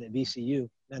assistant at VCU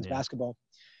men's basketball.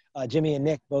 Jimmy and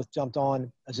Nick both jumped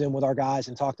on a Zoom with our guys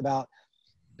and talked about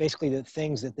basically the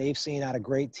things that they've seen out of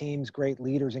great teams, great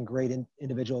leaders, and great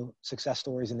individual success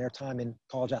stories in their time in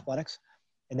college athletics.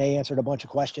 And they answered a bunch of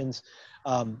questions.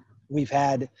 We've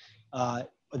had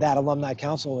that alumni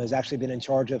council has actually been in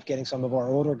charge of getting some of our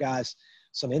older guys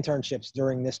some internships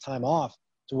during this time off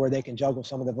to where they can juggle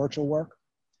some of the virtual work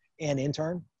and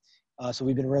intern. So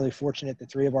we've been really fortunate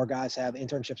that 3 of our guys have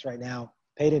internships right now,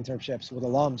 paid internships with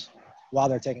alums while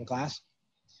they're taking class.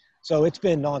 So it's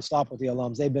been nonstop with the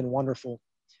alums. They've been wonderful.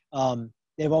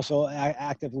 They've also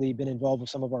actively been involved with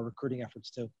some of our recruiting efforts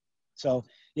too. So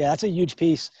yeah, that's a huge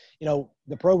piece. You know,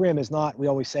 the program is not, we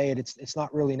always say it, it's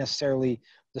not really necessarily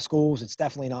the schools. It's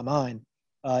definitely not mine.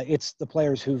 It's the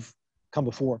players who've come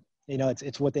before. You know,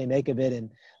 it's what they make of it. And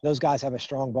those guys have a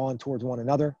strong bond towards one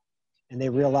another, and they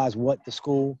realize what the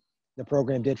school, the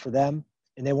program did for them.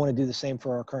 And they want to do the same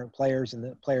for our current players and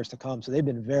the players to come. So they've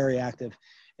been very active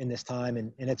in this time,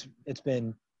 and it's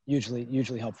been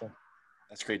hugely helpful.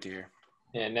 That's great to hear.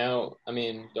 Yeah, now, I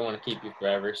mean, don't want to keep you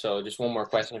forever, so just one more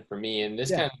question for me. And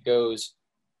this kind of goes,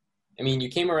 I mean, you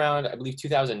came around, I believe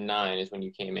 2009 is when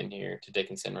you came in here to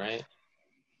Dickinson, right?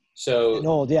 So And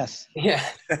old, yes. Yeah.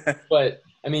 But,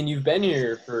 I mean, you've been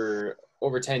here for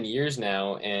over 10 years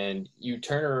now, and you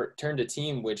turned a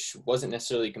team which wasn't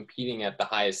necessarily competing at the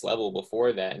highest level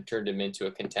before that and turned them into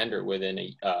a contender within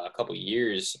a couple of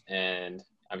years. And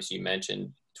obviously you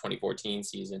mentioned 2014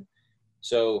 season.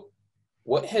 So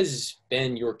what has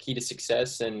been your key to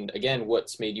success? And again,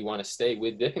 what's made you want to stay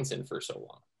with Dickinson for so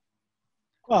long?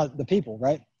 Well, the people,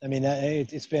 right? I mean,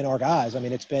 it's been our guys. I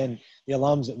mean, it's been the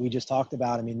alums that we just talked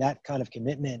about. I mean, that kind of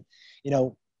commitment, you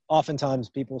know, oftentimes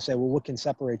people say, well, what can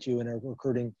separate you in a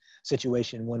recruiting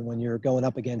situation when you're going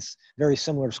up against very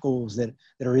similar schools that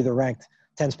are either ranked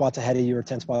 10 spots ahead of you or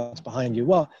 10 spots behind you?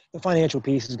 Well, the financial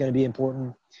piece is going to be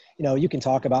important. You know, you can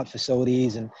talk about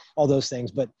facilities and all those things,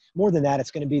 but more than that,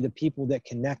 it's going to be the people that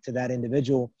connect to that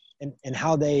individual and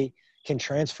how they can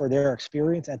transfer their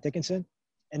experience at Dickinson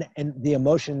and the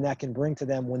emotion that can bring to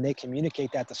them when they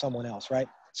communicate that to someone else, right?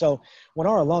 So when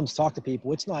our alums talk to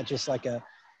people, it's not just like a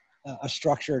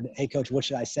structured, hey, coach, what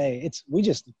should I say? We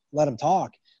just let them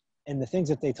talk. And the things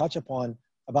that they touch upon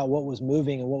about what was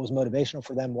moving and what was motivational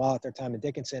for them while at their time at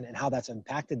Dickinson and how that's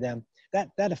impacted them, that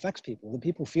affects people. The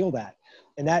people feel that.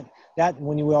 And that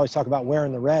when you always talk about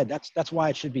wearing the red, that's why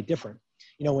it should be different.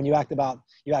 You know, when you ask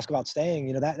about staying,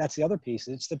 you know, that's the other piece.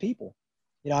 It's the people.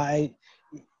 You know,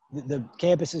 the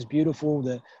campus is beautiful.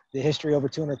 The history over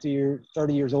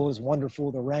 230 years old is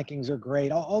wonderful. The rankings are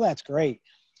great. All that's great.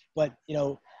 But, you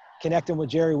know, connecting with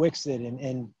Jerry Wixted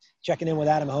and checking in with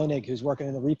Adam Honig, who's working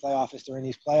in the replay office during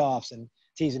these playoffs, and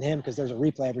teasing him because there's a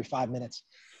replay every 5 minutes.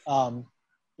 You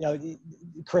know,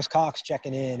 Chris Cox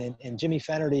checking in and Jimmy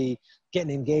Fennerty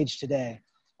getting engaged today.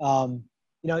 You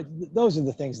know, those are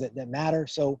the things that matter.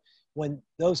 So when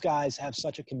those guys have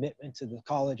such a commitment to the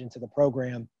college and to the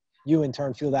program, you in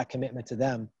turn feel that commitment to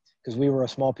them because we were a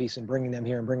small piece in bringing them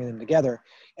here and bringing them together.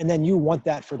 And then you want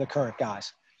that for the current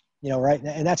guys, you know, right?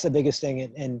 And that's the biggest thing.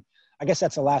 And I guess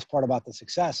that's the last part about the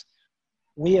success.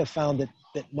 We have found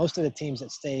that most of the teams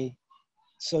that stay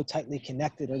so tightly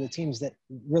connected are the teams that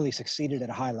really succeeded at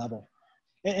a high level.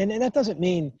 And that doesn't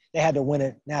mean they had to win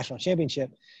a national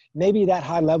championship. Maybe that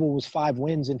high level was 5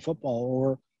 wins in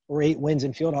football or 8 wins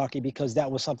in field hockey because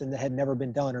that was something that had never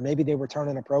been done, or maybe they were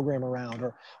turning a program around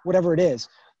or whatever it is.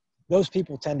 Those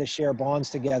people tend to share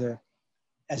bonds together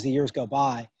as the years go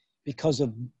by because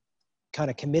of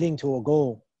kind of committing to a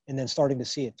goal and then starting to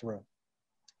see it through.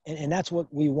 And that's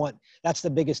what we want. That's the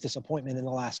biggest disappointment in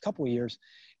the last couple of years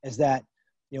is that,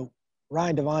 you know,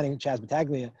 Ryan Devine and Chaz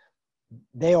Battaglia,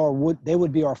 they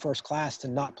would be our first class to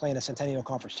not play in a Centennial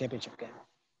Conference Championship game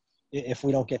if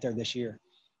we don't get there this year.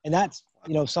 And that's,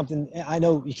 you know, something I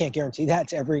know you can't guarantee that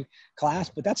to every class,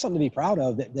 but that's something to be proud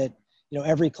of that, you know,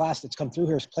 every class that's come through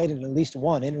here has played in at least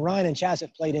one. And Ryan and Chaz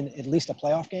have played in at least a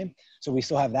playoff game. So we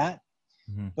still have that.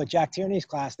 Mm-hmm. But Jack Tierney's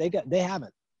class, they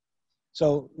haven't.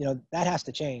 So, you know, that has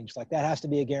to change. Like that has to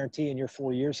be a guarantee in your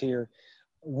 4 years here.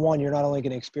 One, you're not only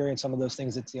going to experience some of those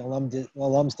things that the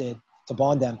alums did to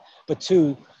bond them, but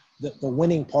 2, the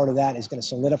winning part of that is going to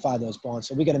solidify those bonds.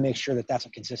 So we got to make sure that that's a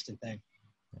consistent thing.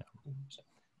 Yeah.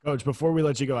 Coach, before we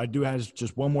let you go, I do have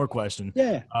just one more question.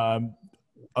 Yeah.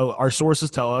 Our sources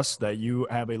tell us that you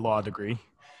have a law degree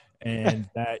and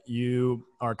that you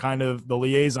are kind of the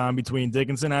liaison between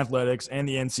Dickinson Athletics and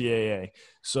the NCAA.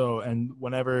 So, and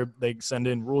whenever they send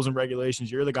in rules and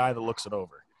regulations, you're the guy that looks it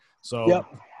over. So, yep.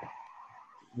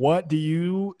 What do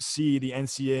you see the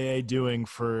NCAA doing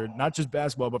for not just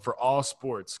basketball, but for all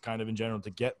sports kind of in general to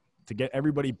get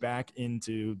everybody back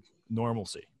into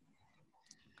normalcy?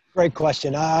 Great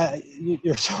question.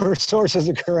 Your sources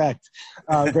are correct.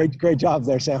 Great job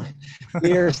there, Sam.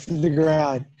 Ears to the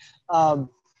ground.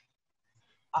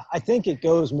 I think it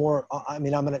goes more. I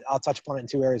mean, I'll touch upon it in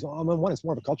two areas. One, it's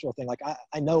more of a cultural thing. Like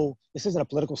I know this isn't a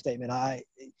political statement.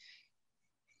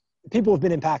 People have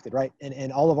been impacted, right?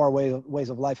 And all of our ways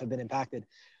of life have been impacted.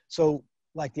 So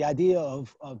like the idea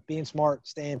of being smart,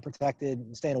 staying protected,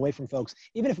 and staying away from folks,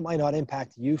 even if it might not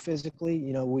impact you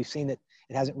physically, we've seen that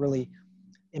it hasn't really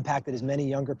impacted as many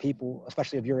younger people,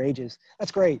 especially of your ages.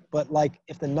 That's great. But like,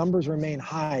 if the numbers remain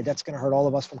high, that's going to hurt all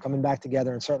of us from coming back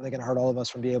together, and certainly going to hurt all of us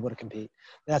from being able to compete.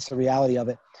 That's the reality of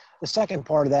it. The second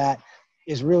part of that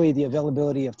is really the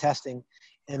availability of testing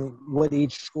and what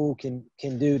each school can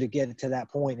do to get it to that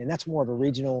point. And that's more of a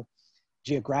regional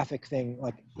geographic thing.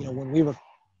 Like, when we were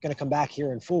going to come back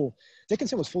here in full,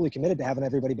 Dickinson was fully committed to having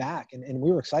everybody back, and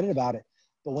we were excited about it.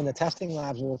 But when the testing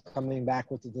labs were coming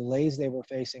back with the delays they were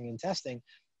facing in testing,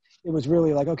 it was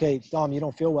really like, okay, Dom, you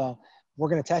don't feel well. We're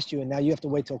going to test you. And now you have to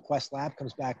wait till Quest Lab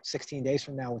comes back 16 days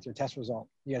from now with your test result.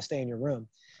 You got to stay in your room.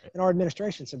 And our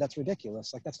administration said, that's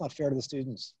ridiculous. Like, that's not fair to the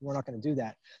students. We're not going to do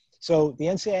that. So the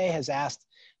NCAA has asked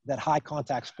that high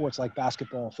contact sports like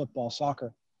basketball, football,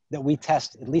 soccer, that we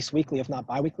test at least weekly, if not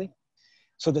biweekly.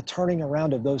 So the turning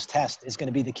around of those tests is going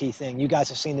to be the key thing. You guys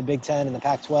have seen the Big Ten and the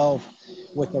Pac-12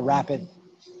 with the rapid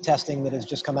testing that has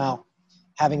just come out.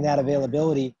 Having that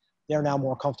availability, they're now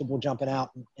more comfortable jumping out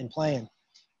and playing.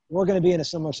 We're going to be in a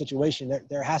similar situation.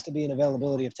 There has to be an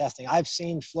availability of testing. I've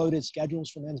seen floated schedules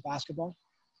for men's basketball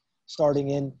starting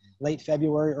in late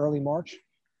February, early March.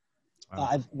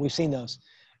 We've seen those.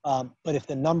 But if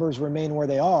the numbers remain where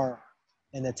they are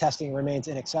and the testing remains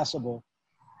inaccessible,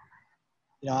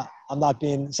 I'm not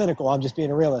being cynical. I'm just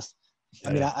being a realist.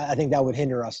 I mean, I think that would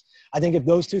hinder us. I think if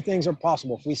those two things are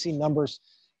possible, if we see numbers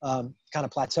kind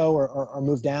of plateau or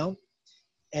move down,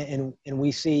 and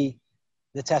we see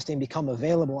the testing become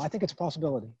available, I think it's a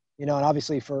possibility. And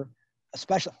obviously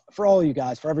especially for all you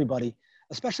guys, for everybody,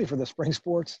 especially for the spring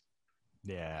sports.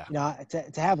 Yeah.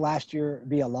 To have last year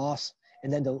be a loss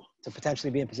and then to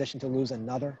potentially be in position to lose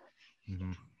another.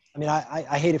 Mm-hmm. I mean,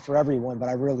 I hate it for everyone, but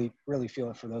I really, really feel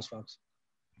it for those folks.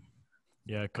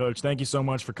 Yeah, Coach, thank you so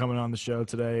much for coming on the show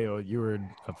today. You were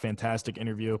a fantastic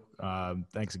interview.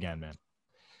 Thanks again, man.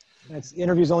 The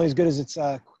interview's only as good as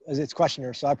its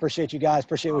questioner. So I appreciate you guys.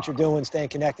 Appreciate what you're doing, staying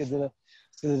connected to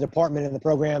the department and the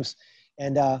programs,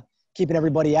 and keeping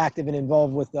everybody active and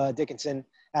involved with Dickinson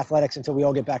athletics until we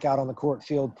all get back out on the court,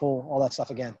 field, pool, all that stuff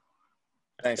again.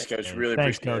 Thanks, Coach. Really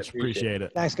Thanks, appreciate Coach. it. Appreciate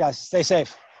it. Thanks, guys. Stay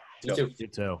safe. You too. You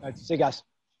too. Right, see you guys.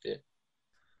 Yeah.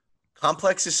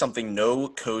 Complex is something no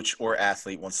coach or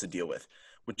athlete wants to deal with,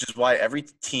 which is why every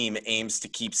team aims to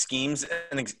keep schemes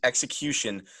and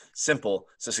execution simple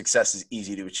so success is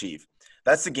easy to achieve.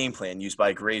 That's the game plan used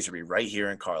by Grazery right here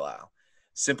in Carlisle.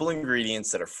 Simple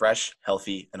ingredients that are fresh,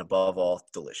 healthy, and above all,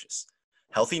 delicious.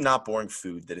 Healthy, not boring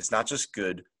food that is not just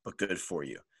good, but good for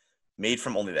you. Made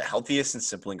from only the healthiest and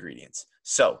simple ingredients.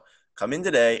 So, come in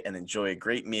today and enjoy a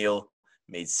great meal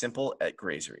made simple at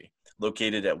Grazery,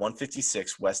 located at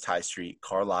 156 West High Street,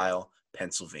 Carlisle,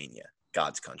 Pennsylvania.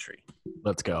 God's country.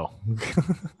 Let's go.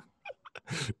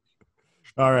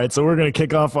 All right, so we're going to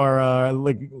kick off our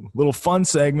little fun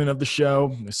segment of the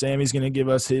show. Sammy's going to give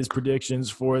us his predictions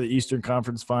for the Eastern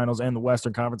Conference Finals and the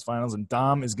Western Conference Finals, and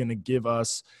Dom is going to give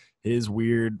us his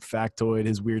weird factoid,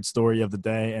 his weird story of the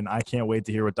day, and I can't wait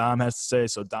to hear what Dom has to say,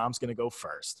 so Dom's going to go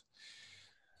first.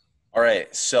 All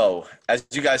right, so as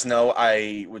you guys know,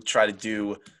 I would try to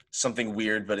do something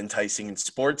weird but enticing in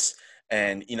sports,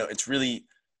 and, it's really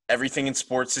everything in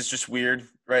sports is just weird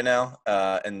right now,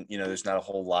 and, there's not a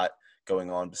whole lot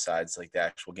going on besides like the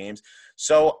actual games.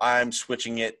 So I'm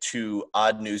switching it to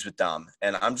Odd News with Dom,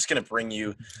 and I'm just going to bring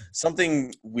you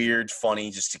something weird,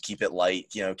 funny, just to keep it light,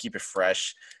 keep it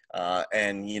fresh,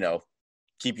 and,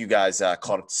 keep you guys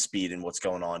caught up to speed in what's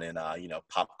going on in,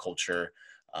 pop culture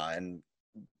and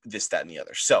this, that, and the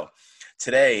other. So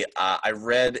today I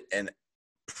read a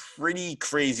pretty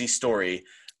crazy story.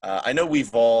 I know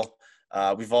we've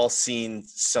all seen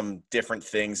some different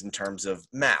things in terms of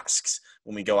masks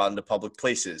when we go out into public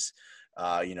places,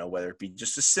 whether it be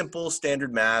just a simple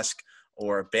standard mask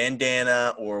or a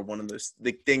bandana or one of those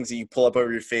the things that you pull up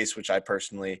over your face, which I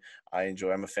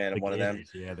enjoy. I'm a fan of one of them.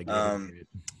 Yeah, the Gatorade.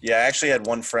 Yeah, I actually had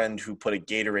one friend who put a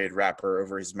Gatorade wrapper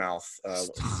over his mouth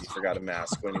because he forgot a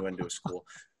mask when he went to school.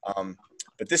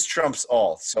 But this trumps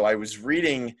all. So I was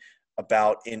reading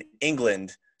about in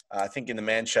England, I think in the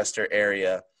Manchester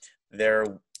area, there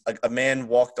a man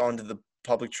walked onto the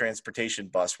public transportation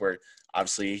bus where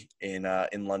obviously in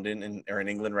London or in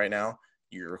England right now,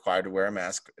 you're required to wear a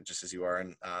mask just as you are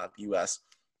in the US.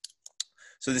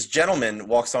 So this gentleman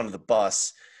walks onto the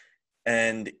bus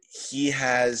and he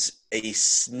has a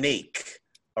snake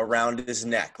around his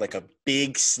neck, like a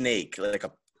big snake, like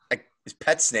his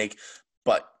pet snake,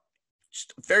 but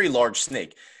just a very large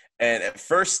snake. And at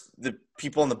first the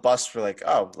people on the bus were like,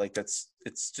 oh, like it's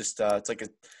like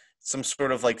some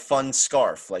sort of like fun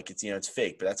scarf. Like it's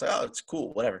fake, but that's like, oh, it's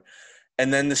cool, whatever.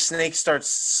 And then the snake starts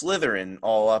slithering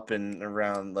all up and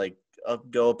around, like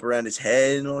go up around his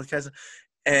head and all that kind of stuff.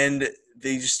 And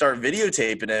they just start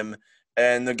videotaping him.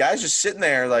 And the guy's just sitting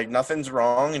there like nothing's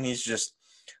wrong. And he's just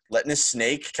letting his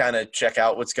snake kind of check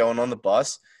out what's going on the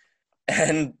bus.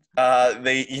 And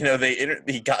he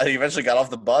eventually got off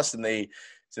the bus and they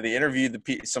interviewed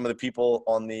some of the people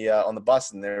on the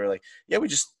bus. And they were like, yeah, we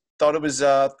just thought it was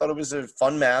a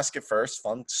fun mask at first,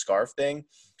 fun scarf thing,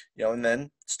 and then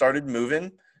started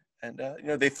moving. And,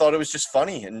 they thought it was just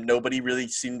funny and nobody really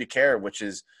seemed to care, which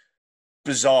is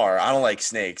bizarre. I don't like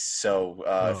snakes. So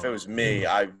if it was me,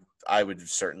 I would have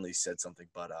certainly said something.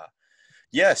 But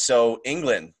yeah, so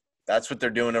England, that's what they're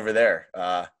doing over there.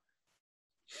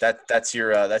 That's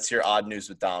your odd news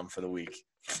with Dom for the week.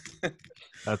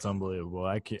 That's unbelievable.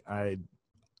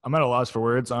 I'm at a loss for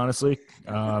words, honestly.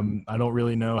 I don't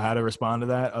really know how to respond to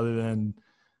that other than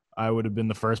I would have been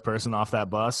the first person off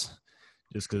that bus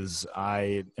just because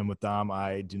I am with Dom.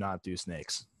 I do not do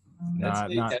snakes. Not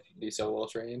be so well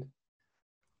trained.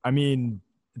 I mean,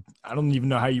 I don't even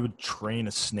know how you would train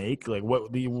a snake. Like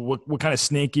what kind of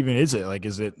snake even is it? Like,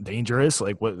 is it dangerous?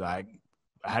 Like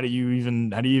how do you even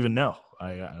know?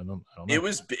 I don't know. It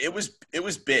was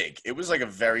big. It was like a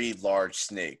very large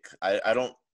snake. I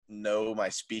don't know my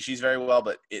species very well,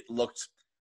 but it looked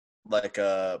like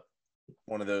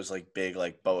one of those like big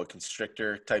like boa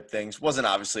constrictor type things. Wasn't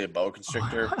obviously a boa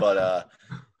constrictor, but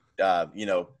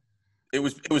it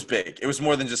was big. It was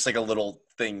more than just like a little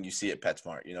thing you see at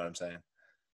PetSmart. You know what I'm saying?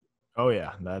 Oh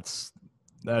yeah, that is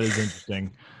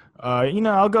interesting.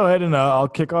 I'll go ahead and I'll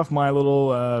kick off my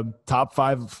little top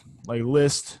 5 like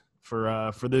list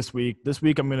for this week. This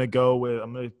week I'm gonna go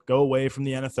away from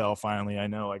the NFL. Finally, I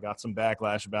know I got some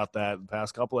backlash about that the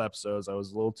past couple episodes. I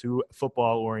was a little too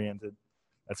football oriented.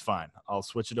 That's fine. I'll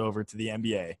switch it over to the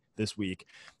NBA this week,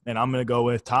 and I'm gonna go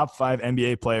with top 5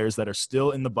 NBA players that are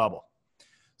still in the bubble.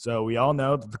 So we all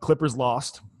know that the Clippers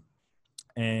lost,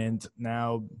 and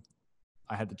now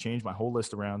I had to change my whole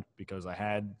list around because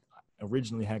I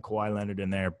originally had Kawhi Leonard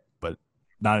in there, but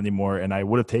not anymore, and I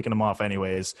would have taken him off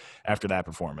anyways after that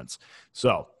performance.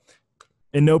 So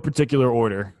in no particular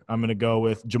order, I'm going to go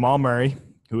with Jamal Murray,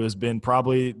 who has been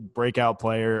probably breakout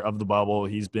player of the bubble.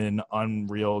 He's been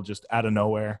unreal, just out of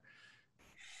nowhere.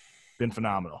 Been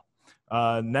phenomenal.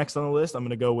 Next on the list, I'm going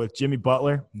to go with Jimmy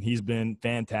Butler. He's been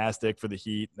fantastic for the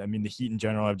Heat. I mean, the Heat in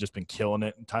general have just been killing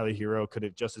it. Tyler Hero could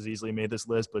have just as easily made this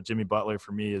list, but Jimmy Butler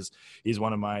for me he's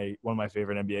one of my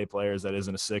favorite NBA players that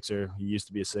isn't a Sixer. He used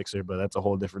to be a Sixer, but that's a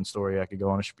whole different story I could go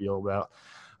on a spiel about.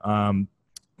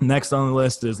 Next on the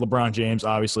list is LeBron James.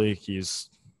 Obviously, he's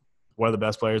one of the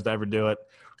best players to ever do it,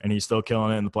 and he's still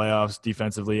killing it in the playoffs,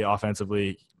 defensively,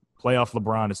 offensively. Playoff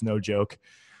LeBron is no joke.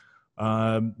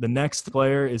 The next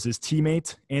player is his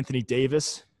teammate, Anthony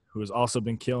Davis, who has also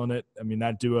been killing it. I mean,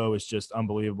 that duo is just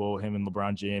unbelievable, him and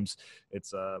LeBron James.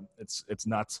 It's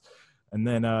nuts. And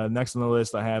then next on the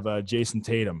list, I have Jason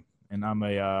Tatum, and I'm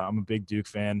a big Duke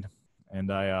fan,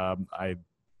 and I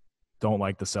don't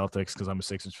like the Celtics because I'm a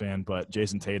Sixers fan, but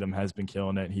Jason Tatum has been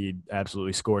killing it. He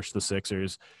absolutely scorched the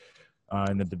Sixers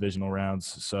in the divisional rounds,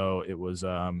 so it was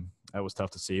that was tough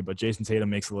to see. But Jason Tatum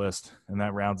makes the list, and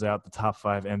that rounds out the top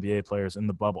 5 NBA players in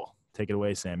the bubble. Take it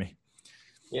away, Sammy.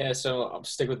 Yeah, so I'll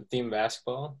stick with the theme of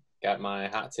basketball. Got my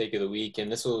hot take of the week,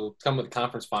 and this will come with the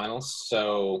conference finals.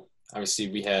 So obviously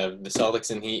we have the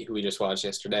Celtics and Heat, who we just watched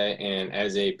yesterday, and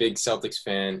as a big Celtics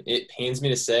fan, it pains me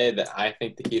to say that I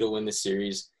think the Heat will win this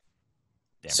series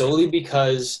solely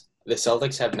because the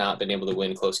Celtics have not been able to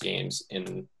win close games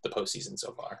in the postseason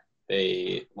so far.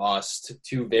 They lost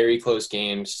 2 very close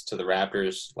games to the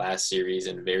Raptors last series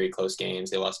and very close games.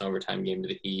 They lost an overtime game to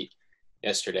the Heat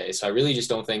yesterday. So I really just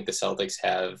don't think the Celtics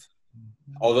have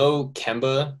 – although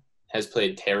Kemba has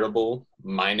played terrible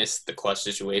minus the clutch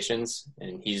situations,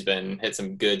 and he's hit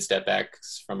some good step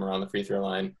backs from around the free throw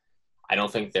line, I don't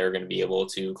think they're going to be able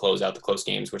to close out the close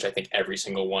games, which I think every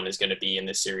single one is going to be in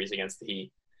this series against the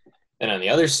Heat. And on the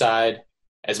other side,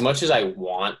 as much as I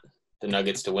want the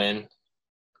Nuggets to win –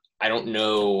 I don't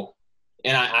know,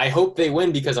 and I hope they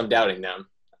win because I'm doubting them.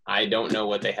 I don't know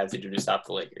what they have to do to stop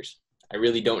the Lakers. I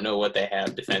really don't know what they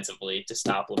have defensively to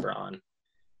stop LeBron.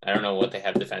 I don't know what they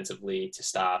have defensively to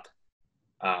stop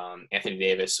Anthony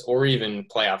Davis or even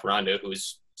playoff Rondo,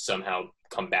 who's somehow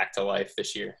come back to life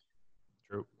this year.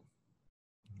 True.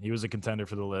 He was a contender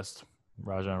for the list,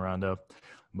 Rajon Rondo,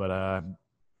 but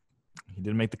he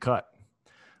didn't make the cut.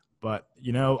 But,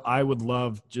 I would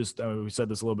love we said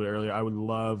this a little bit earlier, I would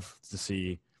love to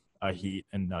see a Heat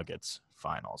and Nuggets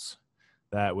finals.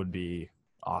 That would be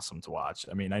awesome to watch.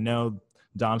 I mean, I know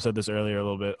Dom said this earlier a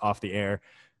little bit off the air.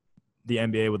 The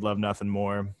NBA would love nothing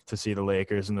more to see the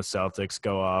Lakers and the Celtics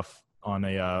go off on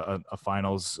a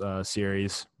finals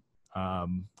series.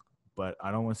 But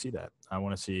I don't want to see that. I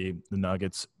want to see the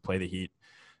Nuggets play the Heat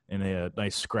in a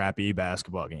nice scrappy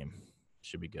basketball game.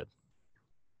 Should be good.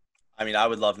 I mean, I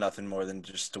would love nothing more than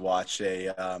just to watch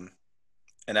an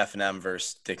F&M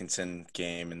versus Dickinson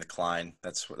game in the Klein.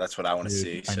 That's what I want to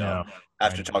see. So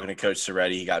after talking to Coach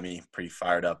Seretti, he got me pretty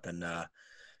fired up and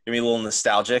gave me a little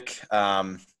nostalgic.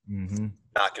 Not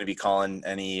going to be calling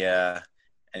any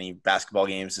basketball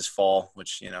games this fall,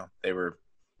 which they were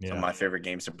some of my favorite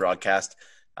games to broadcast.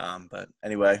 But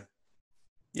anyway,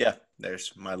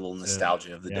 there's my little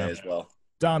nostalgia of the day as well.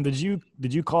 Dom, did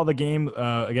you call the game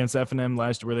against F&M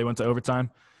last year where they went to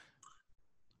overtime?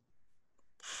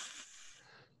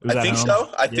 I think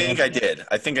so. I think I did.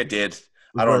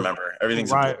 I don't remember. Everything's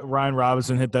Ryan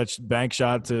Robinson hit that bank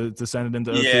shot to send it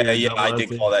into OT. Yeah, I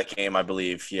did call that game, I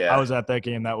believe. Yeah. I was at that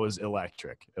game. That was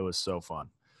electric. It was so fun.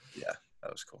 Yeah,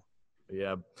 that was cool.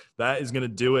 Yeah, that is going to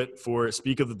do it for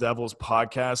Speak of the Devils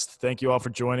podcast. Thank you all for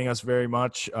joining us very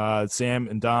much. Sam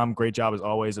and Dom, great job as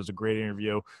always. It was a great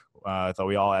interview. I thought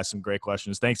we all asked some great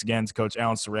questions. Thanks again to Coach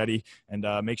Alan Seretti. And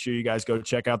make sure you guys go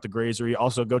check out The Grazery.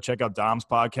 Also, go check out Dom's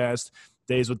podcast,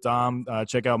 Days with Dom.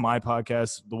 Check out my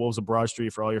podcast, The Wolves of Broad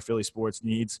Street, for all your Philly sports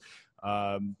needs.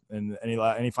 And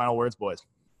any final words, boys?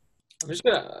 I'm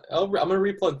gonna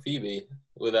replug Phoebe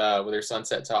with her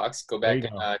Sunset Talks. Go back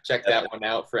and check that one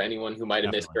out for anyone who might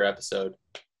have missed her episode.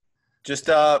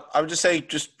 I would just say,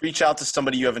 just reach out to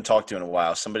somebody you haven't talked to in a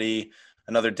while.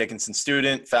 Another Dickinson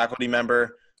student, faculty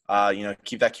member.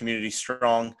 Keep that community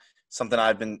strong. Something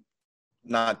I've been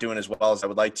not doing as well as I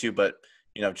would like to, but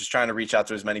just trying to reach out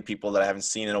to as many people that I haven't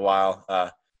seen in a while.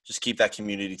 Just keep that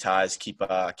community ties. Keep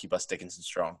us Dickinson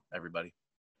strong, everybody.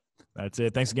 That's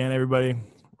it. Thanks again, everybody.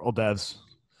 Roll Devs.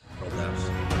 Roll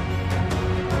Devs.